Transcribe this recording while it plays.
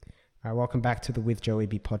All right, welcome back to the With Joe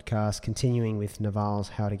Eby podcast, continuing with Naval's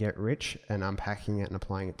How to Get Rich and unpacking it and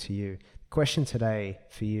applying it to you. Question today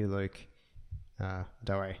for you, Luke.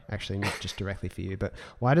 Don't worry, actually not just directly for you, but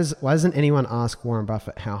why doesn't anyone ask Warren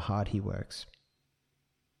Buffett how hard he works?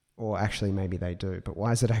 Or actually maybe they do, but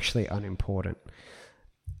why is it actually unimportant?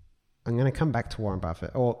 I'm going to come back to Warren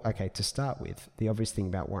Buffett. To start with, the obvious thing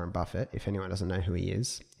about Warren Buffett, if anyone doesn't know who he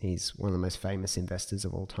is, he's one of the most famous investors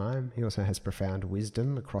of all time. He also has profound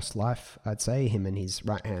wisdom across life, I'd say. Him and his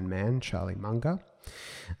right-hand man, Charlie Munger,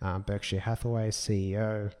 Berkshire Hathaway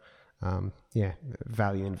CEO,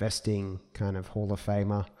 value investing, kind of Hall of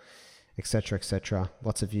Famer, etc., etc.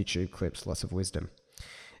 Lots of YouTube clips, lots of wisdom.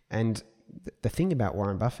 And the thing about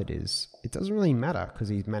Warren Buffett is it doesn't really matter because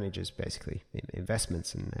he manages basically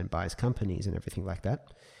investments and buys companies and everything like that.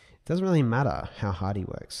 It doesn't really matter how hard he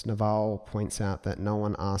works. Naval points out that no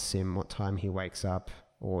one asks him what time he wakes up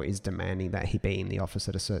or is demanding that he be in the office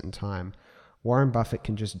at a certain time. Warren Buffett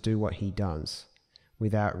can just do what he does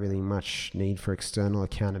without really much need for external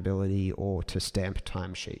accountability or to stamp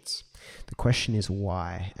timesheets. The question is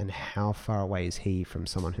why, and how far away is he from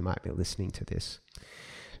someone who might be listening to this?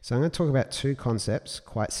 So I'm going to talk about two concepts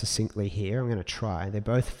quite succinctly here. I'm going to try. They're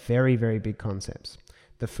both very, very big concepts.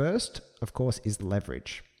 The first, of course, is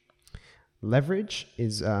leverage. Leverage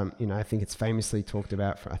is, I think it's famously talked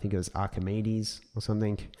about I think it was Archimedes or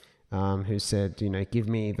something, who said, give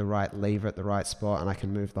me the right lever at the right spot and I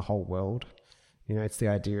can move the whole world. It's the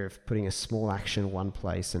idea of putting a small action in one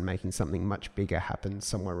place and making something much bigger happen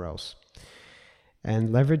somewhere else.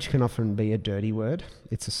 And leverage can often be a dirty word.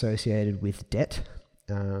 It's associated with debt.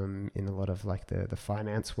 In a lot of like the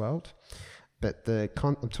finance world, but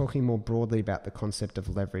I'm talking more broadly about the concept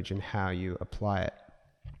of leverage and how you apply it,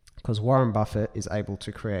 because Warren Buffett is able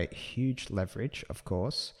to create huge leverage, of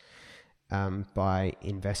course, by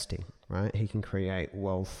investing, right? He can create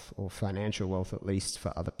wealth or financial wealth, at least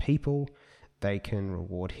for other people. They can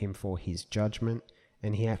reward him for his judgment,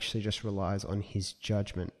 and he actually just relies on his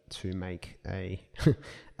judgment to make a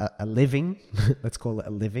living, let's call it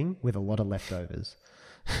a living, with a lot of leftovers.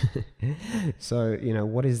 So,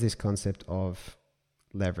 what is this concept of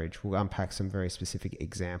leverage? We'll unpack some very specific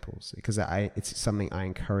examples because it's something I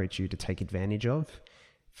encourage you to take advantage of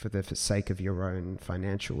for the sake of your own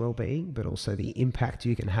financial well-being, but also the impact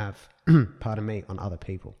you can have, on other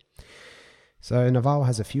people. So Naval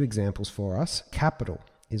has a few examples for us. Capital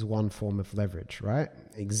is one form of leverage, right?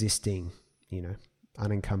 Existing,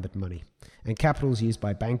 unencumbered money. And capital is used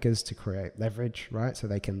by bankers to create leverage, right? So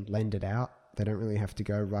they can lend it out. They don't really have to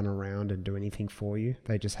go run around and do anything for you.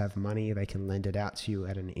 They just have money. They can lend it out to you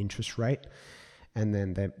at an interest rate, and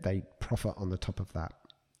then they profit on the top of that.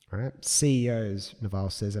 Right? CEOs, Naval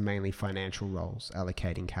says, are mainly financial roles,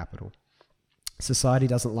 allocating capital. Society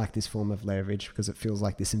doesn't like this form of leverage because it feels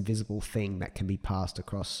like this invisible thing that can be passed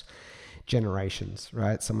across generations,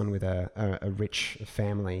 right? Someone with a rich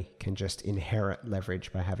family can just inherit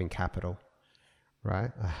leverage by having capital.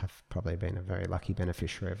 Right? I have probably been a very lucky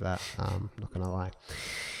beneficiary of that. Not going to lie.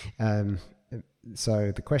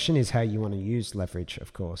 So the question is how you want to use leverage,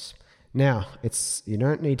 of course. Now, you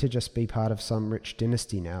don't need to just be part of some rich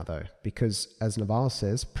dynasty now, though, because as Naval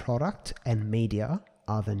says, product and media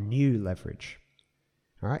are the new leverage.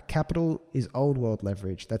 All right? Capital is old world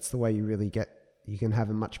leverage. That's the way you can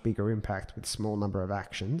have a much bigger impact with small number of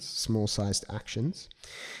actions, small sized actions,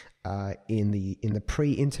 in the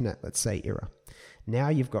pre-internet, let's say, era. Now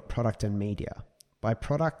you've got product and media. By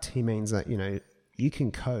product, he means that, you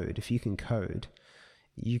can code. If you can code,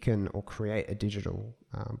 or create a digital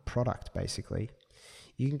product, basically.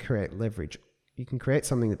 You can create leverage. You can create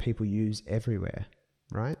something that people use everywhere,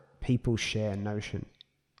 right? People share Notion,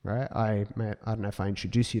 right? I don't know if I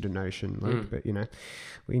introduced you to Notion, Luke, but,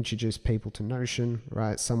 we introduced people to Notion,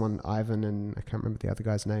 right? Ivan, and I can't remember the other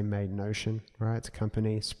guy's name, made Notion, right? It's a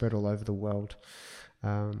company spread all over the world.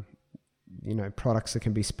 Products that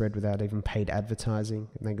can be spread without even paid advertising,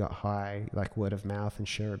 and they got high word of mouth and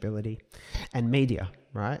shareability. And media,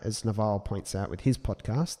 right? As Naval points out with his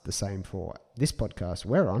podcast, the same for this podcast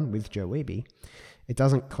we're on with Joe Eby, it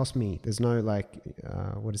doesn't cost me. There's no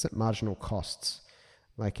marginal costs.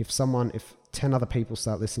 If 10 other people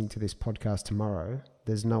start listening to this podcast tomorrow,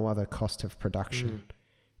 there's no other cost of production,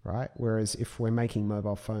 right? Whereas if we're making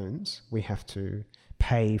mobile phones, we have to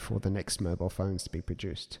pay for the next mobile phones to be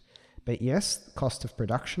produced. But yes, the cost of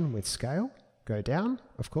production with scale go down,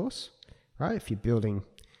 of course, right? If you're building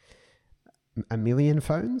 1 million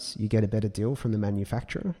phones, you get a better deal from the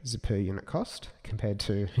manufacturer as a per unit cost compared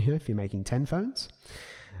to if you're making 10 phones.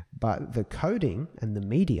 But the coding and the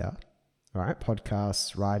media, right,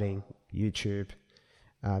 podcasts, writing, YouTube,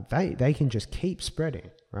 they can just keep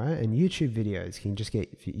spreading, right? And YouTube videos can just get...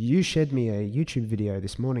 You shared me a YouTube video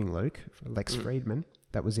this morning, Luke, Lex Friedman,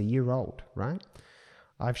 that was a year old, right?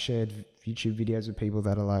 I've shared YouTube videos with people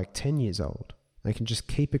that are like 10 years old. They can just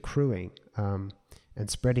keep accruing and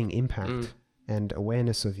spreading impact and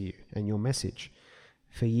awareness of you and your message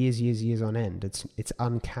for years on end. It's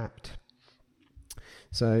uncapped.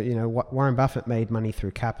 So, you know, Warren Buffett made money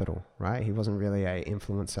through capital, right? He wasn't really a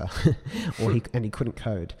influencer and he couldn't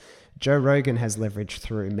code. Joe Rogan has leverage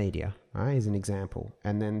through media, right? He's an example.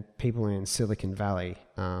 And then people in Silicon Valley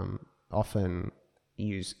often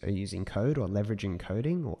are using code or leveraging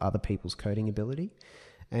coding or other people's coding ability.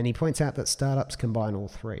 And he points out that startups combine all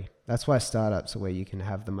three. That's why startups are where you can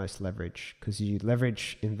have the most leverage, because you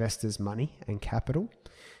leverage investors' money and capital,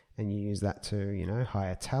 and you use that to, you know,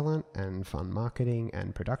 hire talent and fund marketing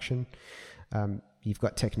and production. You've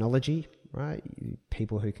got technology, right?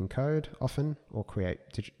 People who can code often or create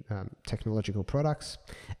technological products.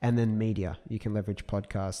 And then media. You can leverage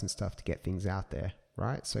podcasts and stuff to get things out there,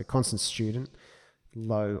 right? So Constant Student,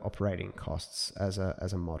 low operating costs as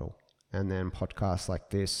a model. And then podcasts like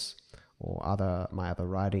this or my other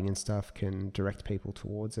writing and stuff can direct people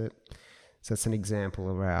towards it. So it's an example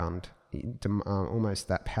around almost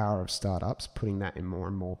that power of startups, putting that in more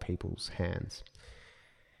and more people's hands.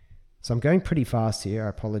 So I'm going pretty fast here, I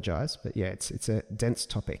apologize, but yeah, it's a dense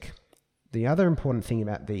topic. The other important thing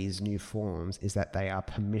about these new forms is that they are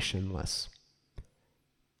permissionless.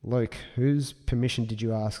 Luke, whose permission did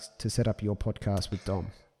you ask to set up your podcast with Dom?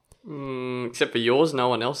 Except for yours, no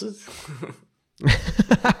one else's.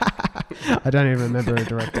 I don't even remember a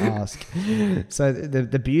direct ask. So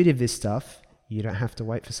the beauty of this stuff, you don't have to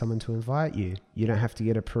wait for someone to invite you. You don't have to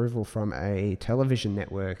get approval from a television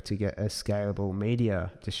network to get a scalable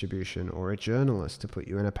media distribution or a journalist to put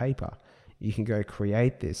you in a paper. You can go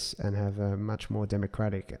create this and have a much more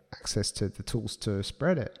democratic access to the tools to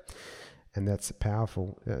spread it. And that's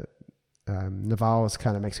powerful. Naval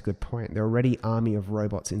kind of makes a good point. There are already army of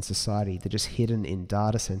robots in society. They're just hidden in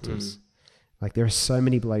data centers. Like there are so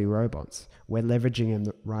many bloody robots. We're leveraging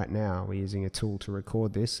them right now. We're using a tool to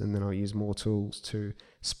record this, and then I'll use more tools to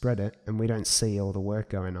spread it, and we don't see all the work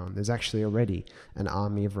going on. There's actually already an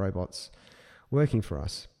army of robots working for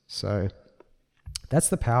us. So that's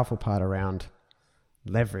the powerful part around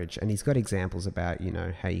leverage. And he's got examples about, you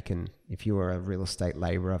know, how you can, if you were a real estate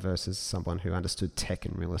laborer versus someone who understood tech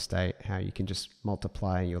and real estate, how you can just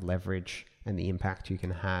multiply your leverage and the impact you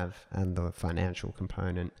can have and the financial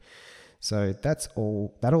component. So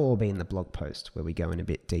that'll all be in the blog post where we go in a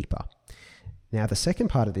bit deeper. Now, the second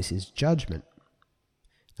part of this is judgment.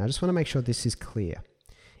 Now, I just want to make sure this is clear.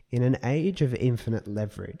 In an age of infinite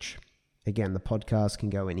leverage, again, the podcast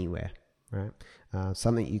can go anywhere, right?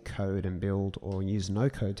 Something you code and build or use no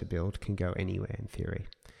code to build can go anywhere in theory.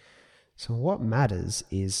 So what matters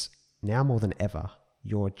is, now more than ever,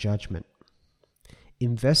 your judgment.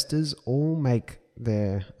 Investors all make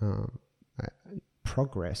their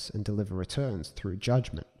progress and deliver returns through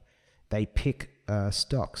judgment. They pick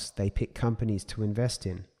stocks, they pick companies to invest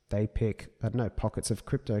in, they pick, pockets of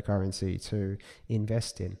cryptocurrency to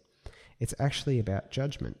invest in. It's actually about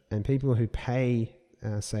judgment. And people who pay,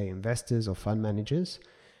 say, investors or fund managers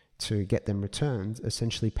to get them returns,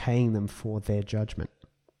 essentially paying them for their judgment.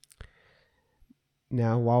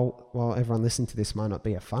 Now, while everyone listening to this might not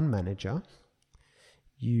be a fund manager,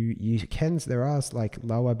 there are like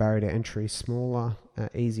lower barrier to entry, smaller,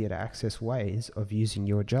 easier to access ways of using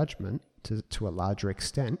your judgment to a larger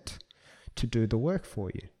extent to do the work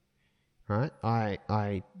for you, right?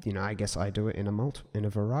 I guess I do it in a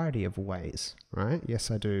variety of ways, right?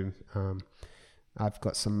 Yes, I do. I've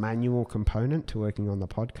got some manual component to working on the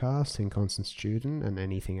podcast and Constant Student and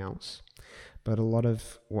anything else, but a lot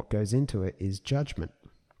of what goes into it is judgment,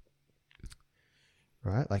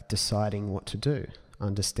 right? Like deciding what to do.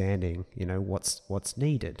 Understanding, what's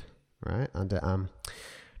needed, right?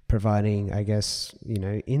 Providing, I guess,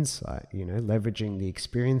 insight, leveraging the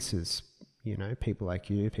experiences, people like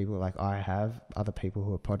you, people like I have, other people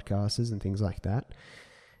who are podcasters and things like that,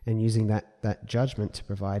 and using that judgment to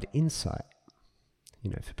provide insight,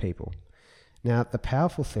 for people. Now, the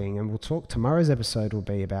powerful thing, and we'll talk, tomorrow's episode will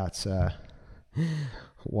be about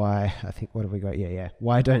why, I think, what have we got?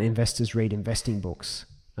 Why don't investors read investing books?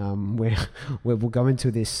 We'll go into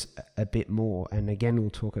this a bit more, and again we'll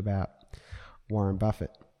talk about Warren Buffett.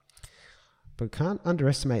 But can't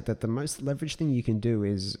underestimate that the most leveraged thing you can do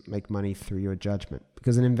is make money through your judgment.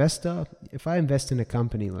 Because an investor, if I invest in a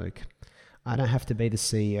company, Luke, I don't have to be the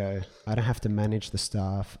CEO, I don't have to manage the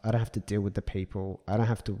staff, I don't have to deal with the people, I don't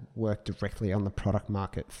have to work directly on the product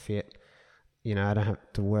market fit, I don't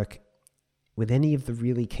have to work with any of the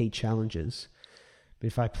really key challenges. But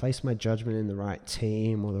if I place my judgment in the right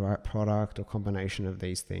team or the right product or combination of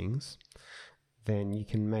these things, then you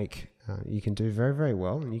can you can do very, very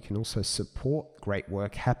well, and you can also support great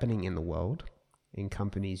work happening in the world, in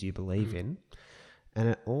companies you believe in. And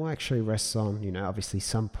it all actually rests on, obviously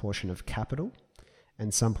some portion of capital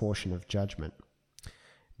and some portion of judgment.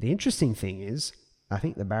 The interesting thing is, I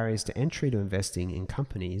think the barriers to entry to investing in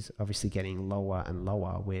companies obviously getting lower and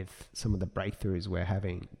lower with some of the breakthroughs we're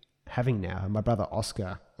having now. And my brother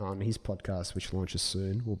Oscar on his podcast, which launches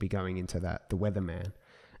soon, will be going into that, The Weatherman.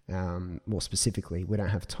 More specifically, we don't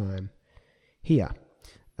have time here.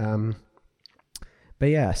 But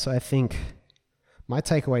yeah, so I think my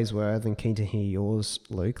takeaways were, then keen to hear yours,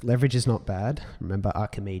 Luke. Leverage is not bad. Remember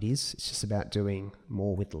Archimedes. It's just about doing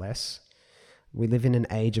more with less. We live in an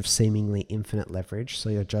age of seemingly infinite leverage, so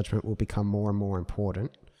your judgment will become more and more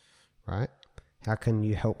important, right? How can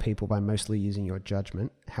you help people by mostly using your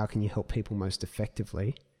judgment? How can you help people most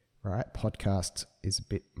effectively, right? Podcast is a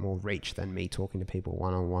bit more reach than me talking to people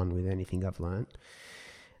one-on-one with anything I've learned.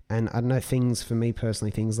 And I don't know, things for me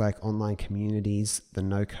personally, things like online communities, the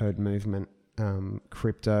no-code movement,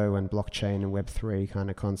 crypto and blockchain and Web3 kind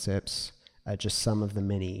of concepts are just some of the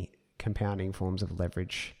many compounding forms of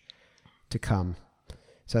leverage to come.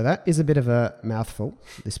 So that is a bit of a mouthful.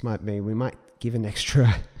 We might give an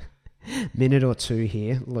extra minute or two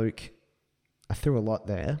here. Luke, I threw a lot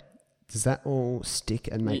there. Does that all stick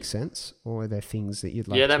and make sense? Or are there things that you'd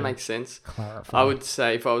like to that makes sense. Clarify? I would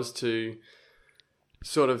say, if I was to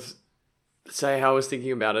sort of say how I was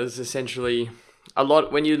thinking about it, is essentially a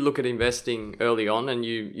lot when you look at investing early on and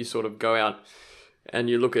you sort of go out and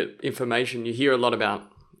you look at information, you hear a lot about,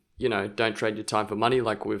 don't trade your time for money,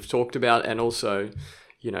 like we've talked about, and also,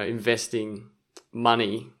 investing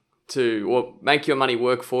money or make your money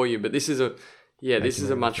work for you. But this is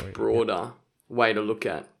a much broader way to look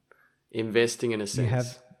at investing in a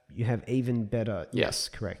sense. You have even better, yes,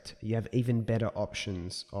 correct. You have even better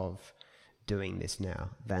options of doing this now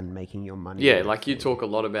than making your money. Yeah, like you talk a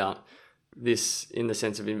lot about this in the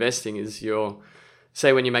sense of investing is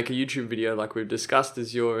say when you make a YouTube video, like we've discussed,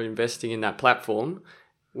 is you're investing in that platform,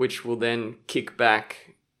 which will then kick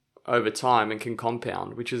back over time and can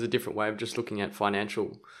compound, which is a different way of just looking at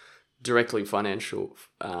financial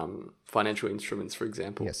instruments, for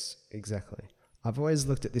example. Yes, exactly. I've always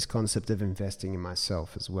looked at this concept of investing in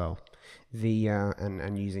myself as well,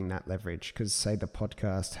 and using that leverage, because say the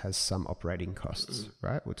podcast has some operating costs,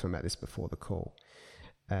 right? We were talking about this before the call.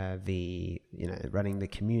 Running the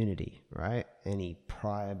community, right? Any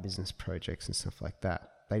prior business projects and stuff like that,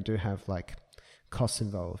 they do have like costs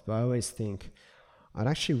involved. But I always think I'd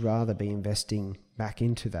actually rather be investing back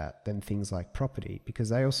into that than things like property, because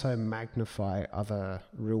they also magnify other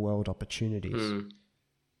real world opportunities.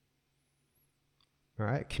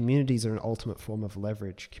 Right? Communities are an ultimate form of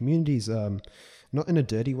leverage. Communities, not in a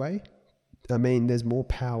dirty way. I mean, there's more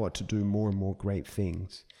power to do more and more great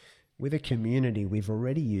things. With a community, we've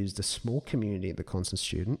already used a small community at the Constant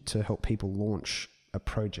Student to help people launch a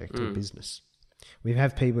project or business. We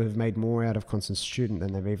have people who've made more out of Constant Student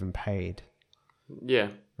than they've even paid. Yeah.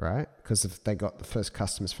 Right? Because they got the first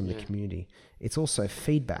customers from the community. It's also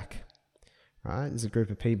feedback. Right? There's a group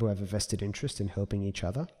of people who have a vested interest in helping each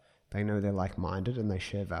other. They know they're like-minded and they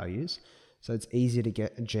share values. So it's easier to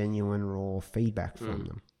get genuine, raw feedback from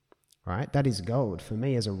them. Right? That is gold. For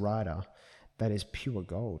me as a writer, that is pure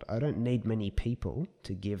gold. I don't need many people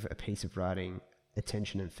to give a piece of writing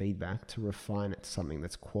attention and feedback to refine it to something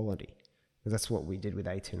that's quality. Because that's what we did with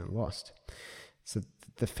 18 and Lost. So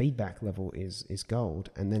the feedback level is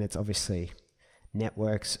gold. And then it's obviously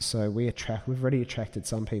networks. So we've already attracted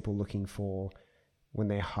some people looking for when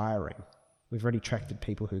they're hiring. We've already attracted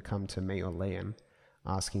people who come to me or Liam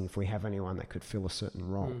asking if we have anyone that could fill a certain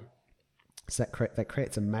role. So that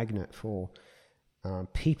creates a magnet for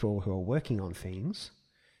people who are working on things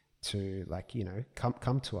to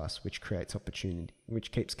come to us, which creates opportunity,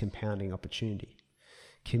 which keeps compounding opportunity.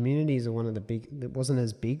 Communities are one of the big, it wasn't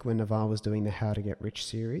as big when Naval was doing the How to Get Rich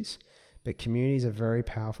series, but communities are a very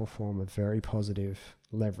powerful form of very positive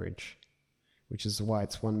leverage, which is why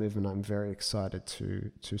it's one movement I'm very excited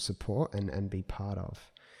to support and be part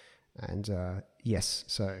of. And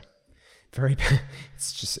so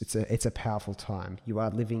it's a powerful time. You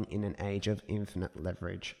are living in an age of infinite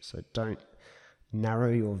leverage. So don't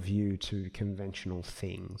narrow your view to conventional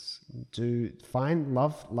things.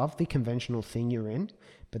 Love the conventional thing you're in,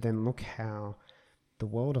 but then look how the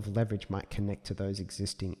world of leverage might connect to those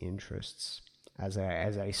existing interests as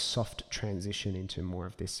a soft transition into more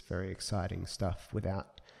of this very exciting stuff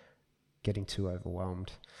without getting too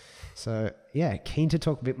overwhelmed. So yeah, keen to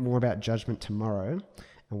talk a bit more about judgment tomorrow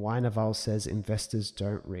and why Naval says investors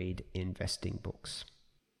don't read investing books.